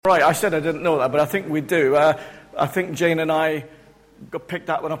right. I said I didn't know that, but I think we do. I think Jane and I picked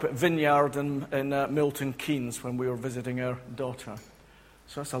that one up at Vineyard in Milton Keynes when we were visiting our daughter.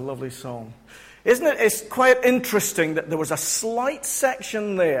 So that's a lovely song. Isn't it? It's quite interesting that there was a slight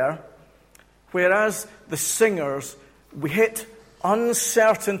section there, whereas the singers, we hit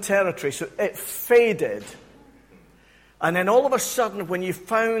uncertain territory, so it faded. And then all of a sudden, when you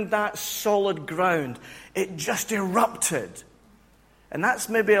found that solid ground, it just erupted. And that's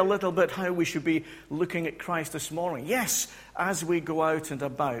maybe a little bit how we should be looking at Christ this morning. Yes, as we go out and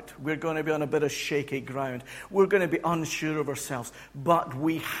about, we're going to be on a bit of shaky ground. We're going to be unsure of ourselves. But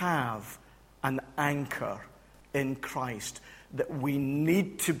we have an anchor in Christ that we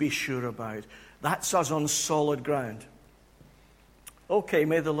need to be sure about. That's us on solid ground. Okay,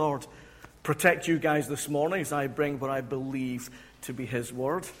 may the Lord protect you guys this morning as I bring what I believe to be His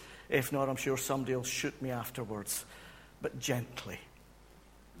word. If not, I'm sure somebody will shoot me afterwards, but gently.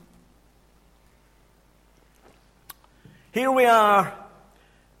 Here we are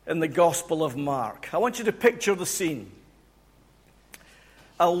in the Gospel of Mark. I want you to picture the scene.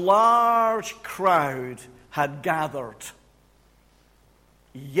 A large crowd had gathered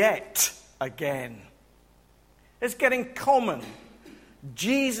yet again. It's getting common.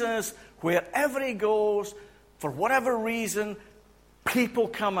 Jesus, wherever He goes, for whatever reason, people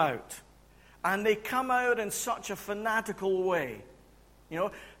come out. And they come out in such a fanatical way. You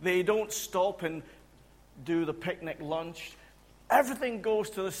know, they don't stop and do the picnic lunch. Everything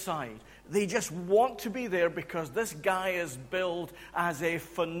goes to the side. They just want to be there because this guy is billed as a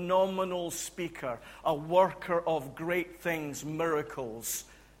phenomenal speaker, a worker of great things, miracles.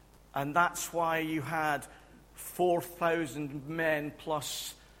 And that's why you had 4,000 men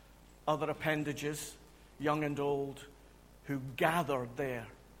plus other appendages, young and old, who gathered there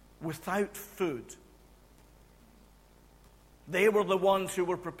without food. They were the ones who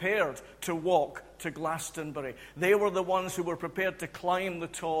were prepared to walk to Glastonbury. They were the ones who were prepared to climb the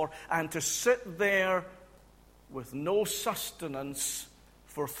Tor and to sit there with no sustenance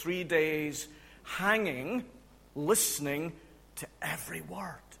for 3 days, hanging, listening to every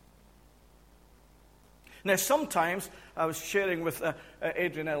word. Now, sometimes, I was sharing with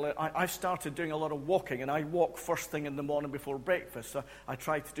Adrian earlier, I started doing a lot of walking, and I walk first thing in the morning before breakfast. So I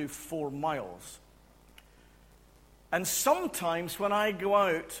try to do 4 miles. And sometimes when I go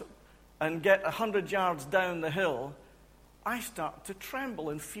out and get 100 yards down the hill, I start to tremble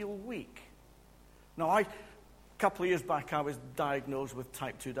and feel weak. Now, a couple of years back, I was diagnosed with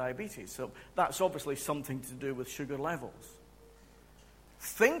type 2 diabetes, so that's obviously something to do with sugar levels.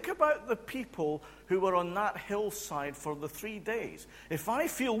 Think about the people who were on that hillside for the 3 days. If I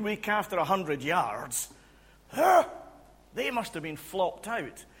feel weak after 100 yards, they must have been flopped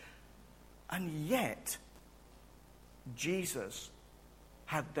out. And yet, Jesus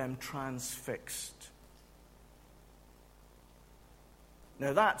had them transfixed.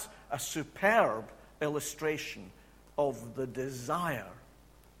 Now that's a superb illustration of the desire,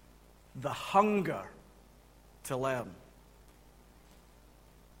 the hunger to learn.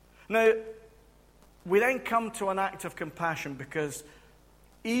 Now, we then come to an act of compassion because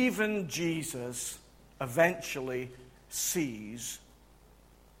even Jesus eventually sees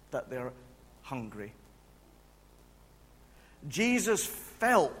that they're hungry. Jesus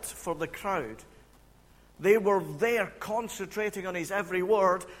felt for the crowd. They were there concentrating on His every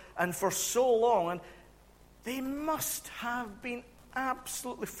word, and for so long, and they must have been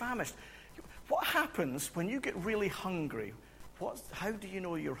absolutely famished. What happens when you get really hungry? How do you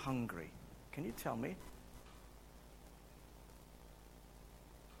know you're hungry? Can you tell me?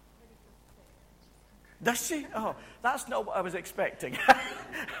 Does she? Oh, that's not what I was expecting.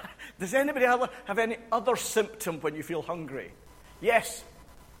 Does anybody have any other symptom when you feel hungry? Yes.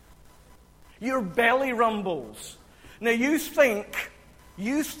 Your belly rumbles. Now you think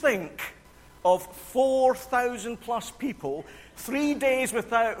of 4,000 plus people, 3 days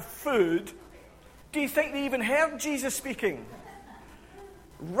without food. Do you think they even heard Jesus speaking?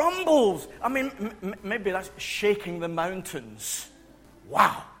 Rumbles. I mean, maybe that's shaking the mountains.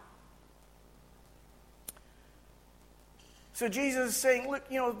 Wow. So Jesus is saying, look,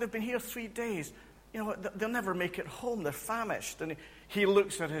 they've been here 3 days. They'll never make it home. They're famished. And he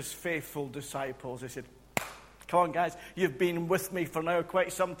looks at his faithful disciples. He said, come on, guys. You've been with me for now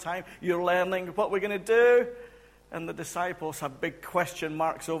quite some time. You're learning what we're going to do. And the disciples have big question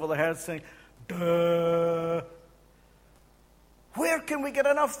marks over their heads saying, duh. Where can we get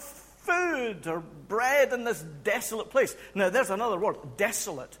enough food or bread in this desolate place? Now, there's another word,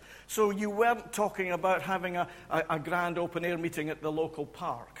 desolate. So you weren't talking about having a grand open-air meeting at the local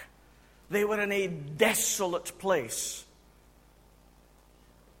park. They were in a desolate place.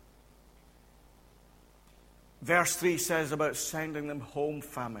 Verse 3 says about sending them home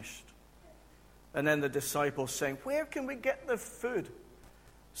famished. And then the disciples saying, where can we get the food?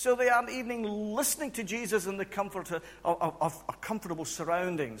 So they aren't even listening to Jesus in the comfort of comfortable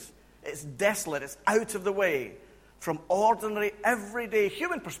surroundings. It's desolate. It's out of the way. From ordinary, everyday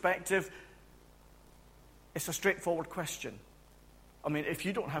human perspective, it's a straightforward question. I mean, if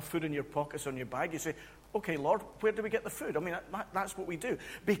you don't have food in your pockets or in your bag, you say, okay, Lord, where do we get the food? I mean, that's what we do.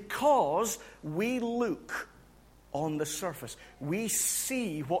 Because we look on the surface. We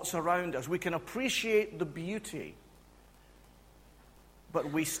see what's around us. We can appreciate the beauty.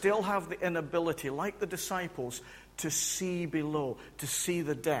 But we still have the inability, like the disciples, to see below, to see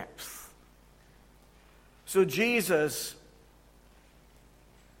the depth. So Jesus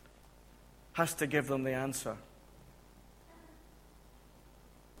has to give them the answer.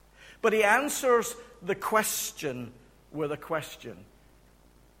 But he answers the question with a question.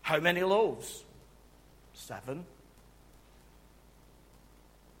 How many loaves? 7.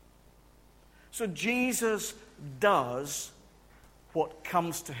 So Jesus does what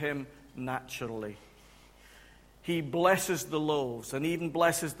comes to him naturally. He blesses the loaves and even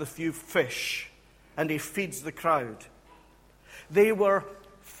blesses the few fish, and he feeds the crowd. They were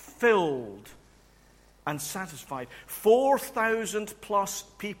filled and satisfied. 4,000 plus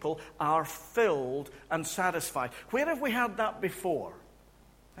people are filled and satisfied. Where have we had that before?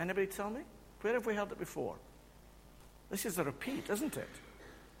 Anybody tell me? Where have we had it before? This is a repeat, isn't it?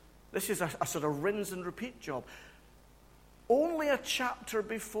 This is a sort of rinse and repeat job. Only a chapter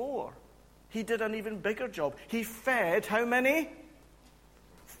before, he did an even bigger job. He fed how many?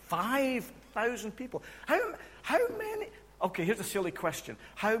 5,000 people. How many? Okay, here's a silly question.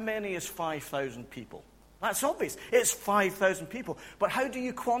 How many is 5,000 people? That's obvious. It's 5,000 people. But how do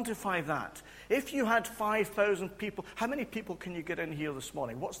you quantify that? If you had 5,000 people, how many people can you get in here this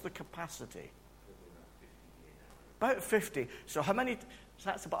morning? What's the capacity? About 50. So how many? So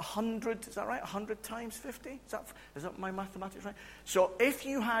that's about 100. Is that right? 100 times 50? Is that my mathematics right? So if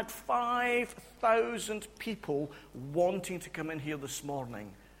you had 5,000 people wanting to come in here this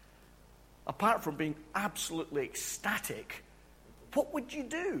morning, apart from being absolutely ecstatic, what would you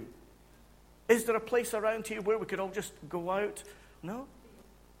do? Is there a place around here where we could all just go out? No?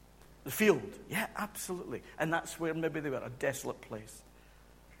 The field. Yeah, absolutely. And that's where maybe they were, a desolate place.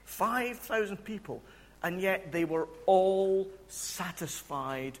 5,000 people. And yet they were all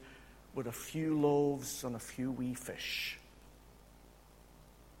satisfied with a few loaves and a few wee fish.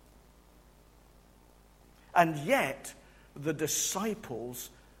 And yet the disciples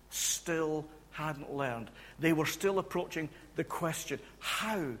still hadn't learned. They were still approaching the question,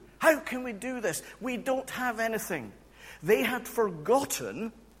 how? How can we do this? We don't have anything. They had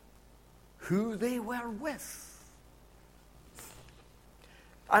forgotten who they were with.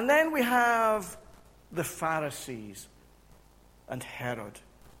 And then we have the Pharisees and Herod.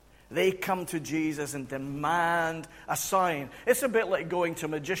 They come to Jesus and demand a sign. It's a bit like going to a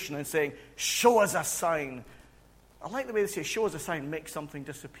magician and saying, show us a sign. I like the way they say, show us a sign, make something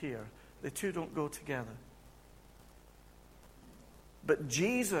disappear. The two don't go together. But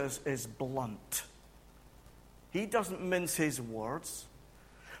Jesus is blunt. He doesn't mince his words.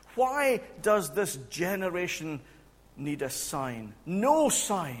 Why does this generation need a sign? No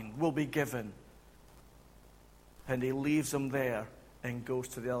sign will be given. And he leaves them there and goes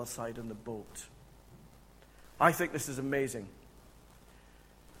to the other side in the boat. I think this is amazing.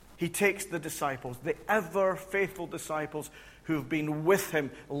 He takes the disciples, the ever faithful disciples who've been with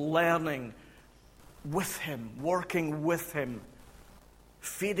him, learning with him, working with him,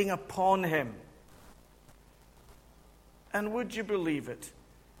 feeding upon him. And would you believe it?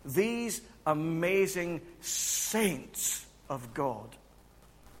 These amazing saints of God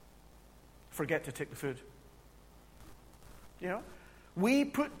forget to take the food. You know, we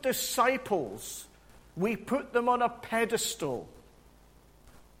put disciples, we put them on a pedestal,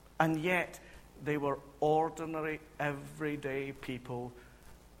 and yet they were ordinary, everyday people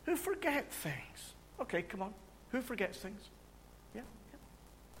who forget things. Okay, come on. Who forgets things? Yeah.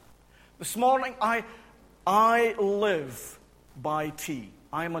 This morning, I live by tea.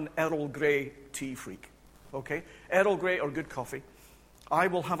 I'm an Earl Grey tea freak. Okay? Earl Grey or good coffee. I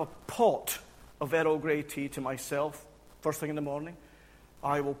will have a pot of Earl Grey tea to myself first thing in the morning.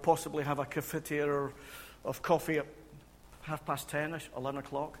 I will possibly have a cafetiere of coffee at 10:30, 11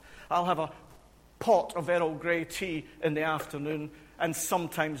 o'clock. I'll have a pot of Earl Grey tea in the afternoon and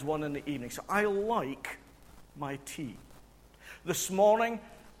sometimes one in the evening. So I like my tea. This morning,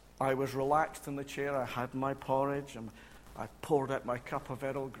 I was relaxed in the chair. I had my porridge and I poured out my cup of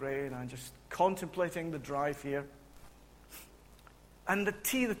Earl Grey and I'm just contemplating the drive here. And the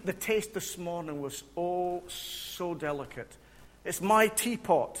tea, the taste this morning was oh so delicate. It's my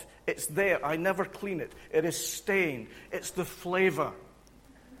teapot. It's there. I never clean it. It is stained. It's the flavor.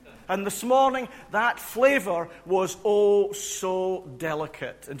 And this morning, that flavor was oh so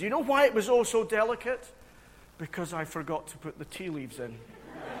delicate. And do you know why it was oh so delicate? Because I forgot to put the tea leaves in.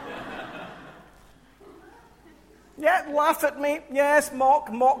 Yeah, laugh at me. Yes,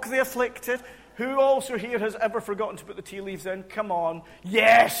 mock the afflicted. Who also here has ever forgotten to put the tea leaves in? Come on.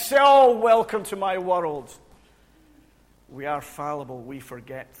 Yes, oh, welcome to my world. We are fallible. We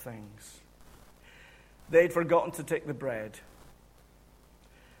forget things. They'd forgotten to take the bread.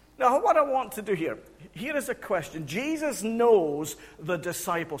 Now, what I want to do here is a question. Jesus knows the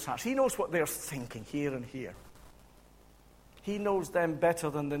disciples' hearts. He knows what they're thinking here and here. He knows them better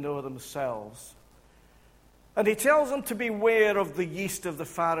than they know themselves. And he tells them to beware of the yeast of the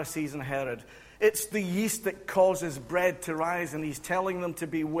Pharisees and Herod. It's the yeast that causes bread to rise, and he's telling them to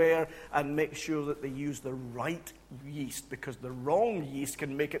beware and make sure that they use the right yeast, because the wrong yeast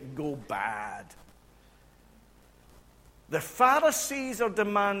can make it go bad. The Pharisees are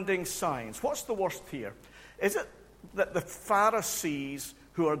demanding signs. What's the worst here? Is it that the Pharisees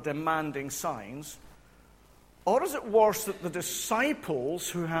who are demanding signs, or is it worse that the disciples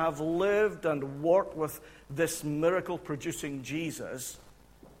who have lived and worked with this miracle-producing Jesus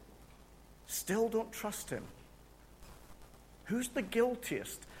still don't trust him? Who's the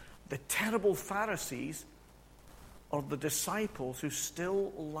guiltiest? The terrible Pharisees or the disciples who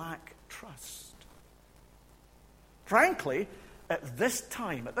still lack trust? Frankly, at this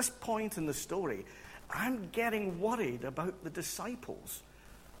time, at this point in the story, I'm getting worried about the disciples.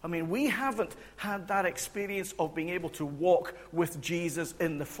 I mean, we haven't had that experience of being able to walk with Jesus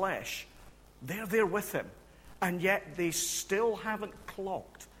in the flesh. They're there with him. And yet they still haven't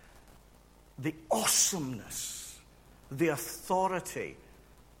clocked the awesomeness, the authority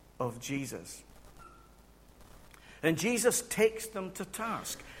of Jesus. And Jesus takes them to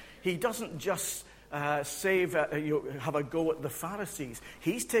task. He doesn't just have a go at the Pharisees.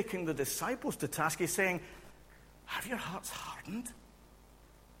 He's taking the disciples to task. He's saying, have your hearts hardened?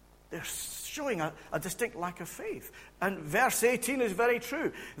 They're showing a distinct lack of faith. And verse 18 is very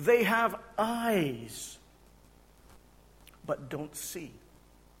true. They have eyes, but don't see.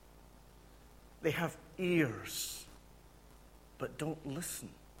 They have ears, but don't listen.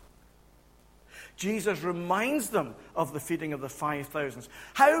 Jesus reminds them of the feeding of the 5,000.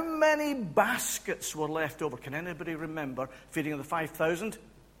 How many baskets were left over? Can anybody remember feeding of the 5,000?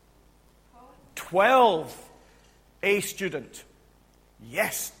 12. A student.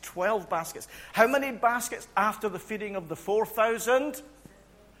 Yes, 12 baskets. How many baskets after the feeding of the 4,000?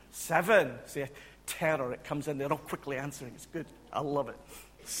 7. See, terror, it comes in. They're all quickly answering. It's good. I love it.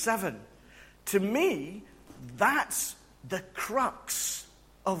 7. To me, that's the crux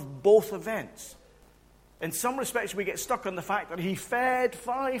of both events. In some respects, we get stuck on the fact that he fed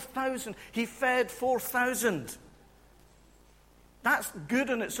 5,000. He fed 4,000. That's good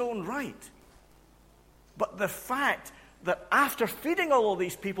in its own right. But the fact that after feeding all of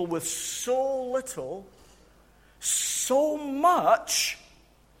these people with so little, so much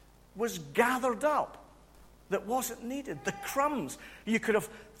was gathered up that wasn't needed. The crumbs. You could have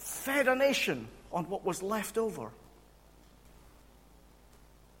fed a nation on what was left over.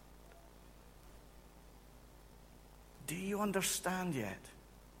 Do you understand yet?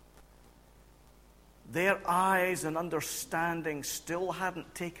 Their eyes and understanding still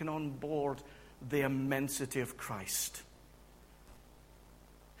hadn't taken on board the immensity of Christ.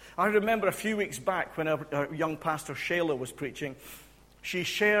 I remember a few weeks back when our young pastor Shayla was preaching, she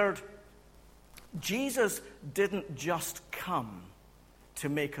shared, Jesus didn't just come to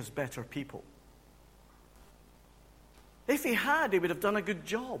make us better people. If he had, he would have done a good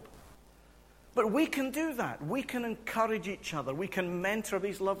job. But we can do that. We can encourage each other. We can mentor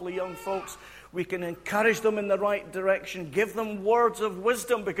these lovely young folks. We can encourage them in the right direction, give them words of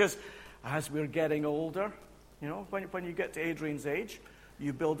wisdom, because as we're getting older, you know, when you get to Adrian's age,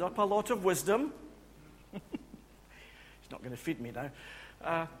 you build up a lot of wisdom. He's not going to feed me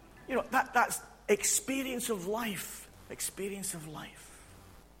now. That's experience of life. Experience of life.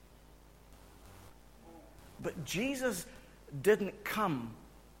 But Jesus didn't come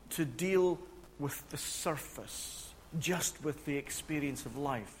to deal with the surface, just with the experience of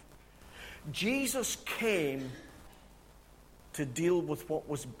life. Jesus came to deal with what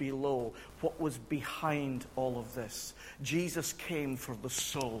was below, what was behind all of this. Jesus came for the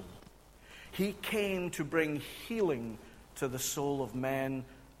soul. He came to bring healing to the soul of men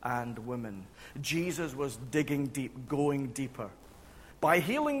and women. Jesus was digging deep, going deeper. By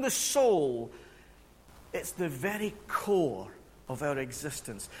healing the soul, it's the very core of our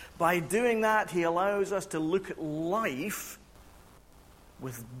existence. By doing that, he allows us to look at life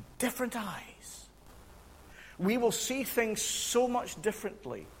with different eyes. We will see things so much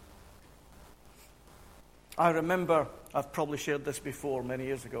differently. I remember, I've probably shared this before many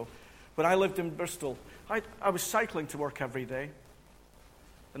years ago, when I lived in Bristol, I was cycling to work every day.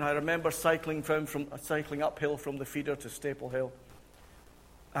 And I remember cycling uphill from the feeder to Staple Hill.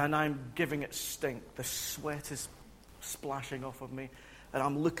 And I'm giving it stink. The sweat is splashing off of me. And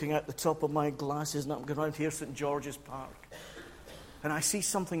I'm looking at the top of my glasses, and I'm going around here, St. George's Park. And I see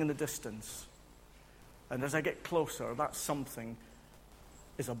something in the distance. And as I get closer, that something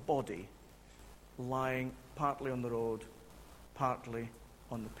is a body lying partly on the road, partly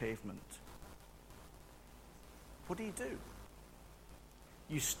on the pavement. What do?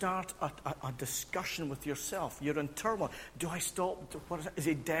 You start a discussion with yourself. You're in turmoil. Do I stop? What is it? Is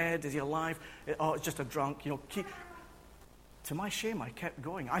he dead? Is he alive? Oh, it's just a drunk. To my shame, I kept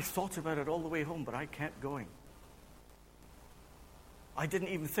going. I thought about it all the way home, but I kept going. I didn't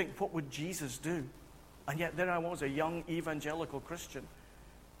even think, what would Jesus do? And yet there I was, a young evangelical Christian.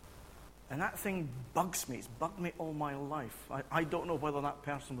 And that thing bugs me. It's bugged me all my life. I don't know whether that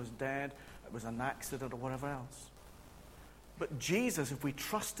person was dead, it was an accident, or whatever else. But Jesus, if we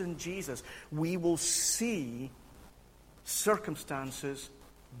trust in Jesus, we will see circumstances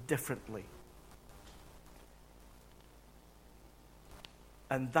differently.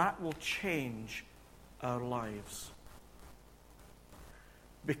 And that will change our lives.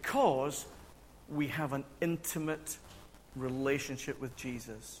 Because we have an intimate relationship with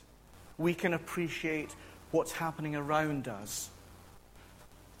Jesus. We can appreciate what's happening around us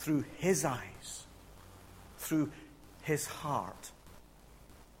through his eyes, through his heart.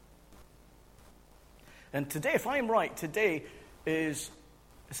 And today, if I'm right, today it's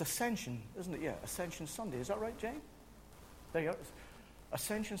Ascension, isn't it? Yeah, Ascension Sunday. Is that right, Jane? There you go.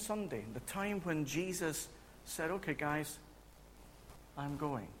 Ascension Sunday, the time when Jesus said, okay, guys, I'm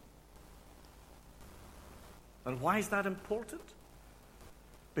going. And why is that important?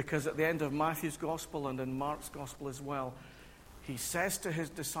 Because at the end of Matthew's Gospel and in Mark's Gospel as well, he says to his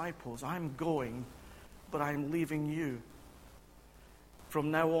disciples, I'm going, but I'm leaving you.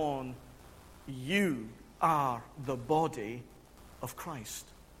 From now on, you are the body of Christ.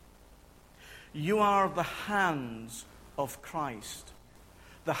 You are the hands of Christ.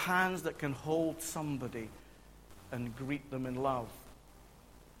 The hands that can hold somebody and greet them in love.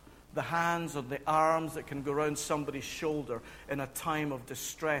 The hands or the arms that can go around somebody's shoulder in a time of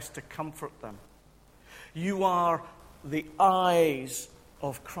distress to comfort them. You are the eyes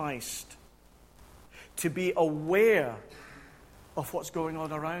of Christ. To be aware of what's going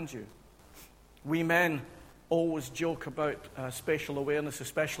on around you. We men always joke about spatial awareness,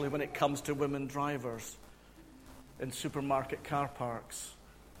 especially when it comes to women drivers in supermarket car parks.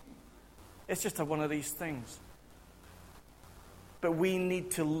 It's just one of these things. But we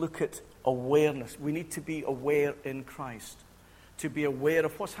need to look at awareness. We need to be aware in Christ. To be aware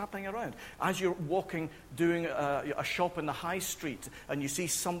of what's happening around. As you're walking, doing a shop in the high street, and you see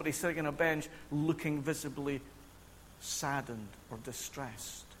somebody sitting on a bench looking visibly saddened or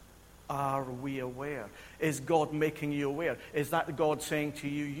distressed. Are we aware? Is God making you aware? Is that God saying to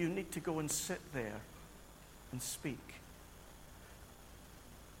you, you need to go and sit there and speak?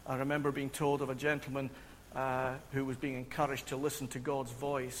 I remember being told of a gentleman who was being encouraged to listen to God's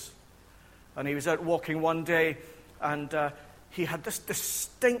voice. And he was out walking one day, and he had this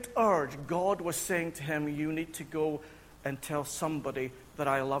distinct urge. God was saying to him, you need to go and tell somebody that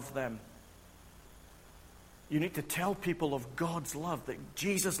I love them. You need to tell people of God's love, that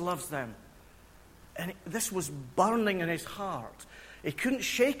Jesus loves them. And this was burning in his heart. He couldn't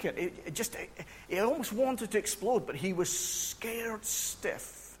shake it. He almost wanted to explode, but he was scared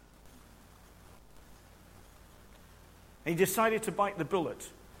stiff. He decided to bite the bullet.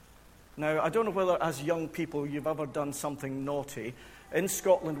 Now, I don't know whether as young people you've ever done something naughty. In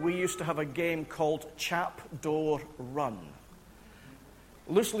Scotland, we used to have a game called Chap Door Run.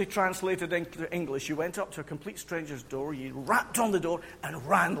 Loosely translated into English, you went up to a complete stranger's door, you rapped on the door, and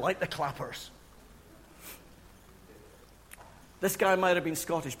ran like the clappers. This guy might have been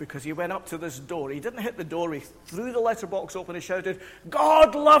Scottish because he went up to this door. He didn't hit the door, he threw the letterbox open and shouted,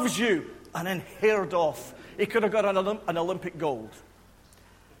 God loves you! And then haired off. He could have got an Olympic gold.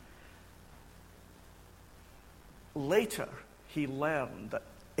 Later, he learned that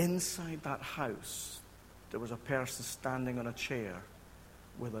inside that house, there was a person standing on a chair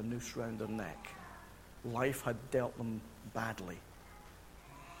with a noose round their neck. Life had dealt them badly.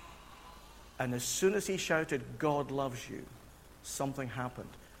 And as soon as he shouted, God loves you, something happened.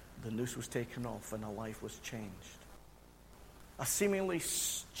 The noose was taken off and a life was changed. a seemingly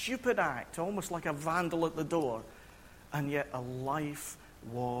stupid act, almost like a vandal at the door, and yet a life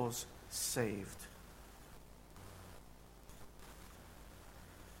was saved.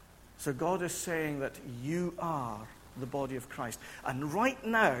 So God is saying that you are the body of Christ. And right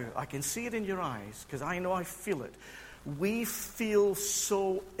now, I can see it in your eyes, because I know I feel it. We feel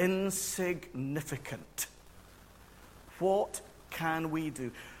so insignificant. What can we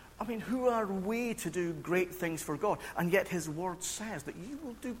do? I mean, who are we to do great things for God? And yet His Word says that you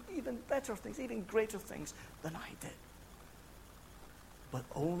will do even better things, even greater things than I did. But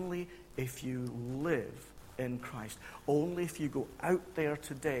only if you live in Christ. Only if you go out there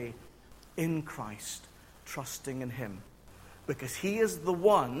today in Christ, trusting in Him. Because He is the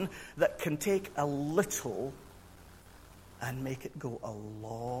one that can take a little and make it go a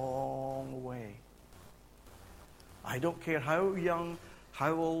long way. I don't care how young,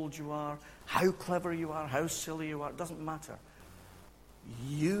 how old you are, how clever you are, how silly you are, it doesn't matter.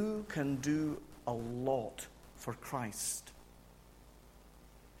 You can do a lot for Christ.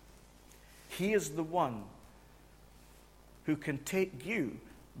 He is the one who can take you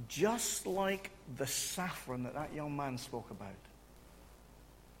just like the saffron that young man spoke about.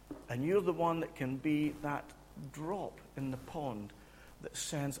 And you're the one that can be that drop in the pond that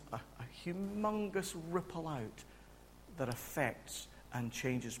sends a humongous ripple out that affects and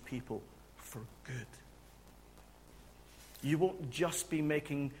changes people for good. You won't just be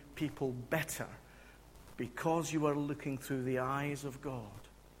making people better because you are looking through the eyes of God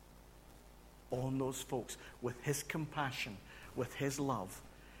on those folks with His compassion, with His love.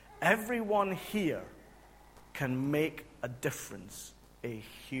 Everyone here can make a difference, a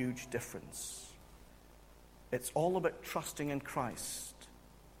huge difference. It's all about trusting in Christ.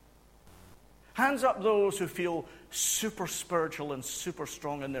 Hands up those who feel super spiritual and super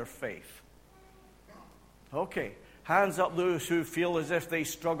strong in their faith. Okay. Hands up those who feel as if they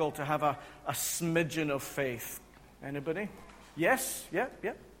struggle to have a smidgen of faith. Anybody? Yes? Yeah,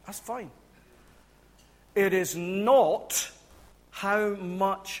 that's fine. It is not how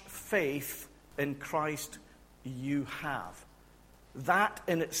much faith in Christ you have. That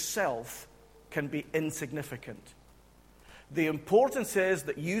in itself can be insignificant. The importance is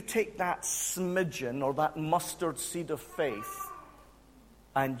that you take that smidgen or that mustard seed of faith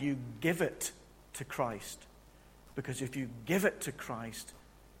and you give it to Christ. Because if you give it to Christ,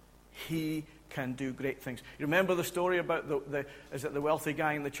 He can do great things. You remember the story about the wealthy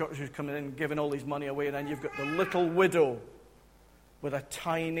guy in the church who's coming in and giving all his money away, and then you've got the little widow with a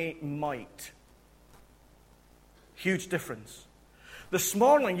tiny mite. Huge difference. This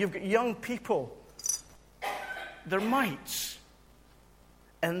morning, you've got young people. They're mites.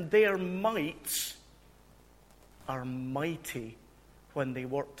 And their mites are mighty when they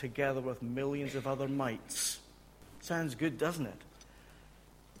work together with millions of other mites. Sounds good, doesn't it?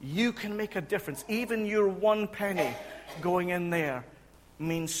 You can make a difference. Even your 1 penny going in there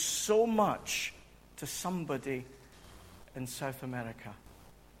means so much to somebody in South America.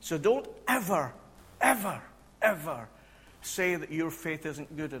 So don't ever, ever, ever say that your faith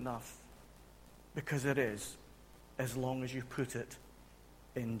isn't good enough. Because it is, as long as you put it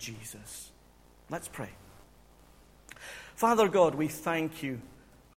in Jesus. Let's pray. Father God, we thank You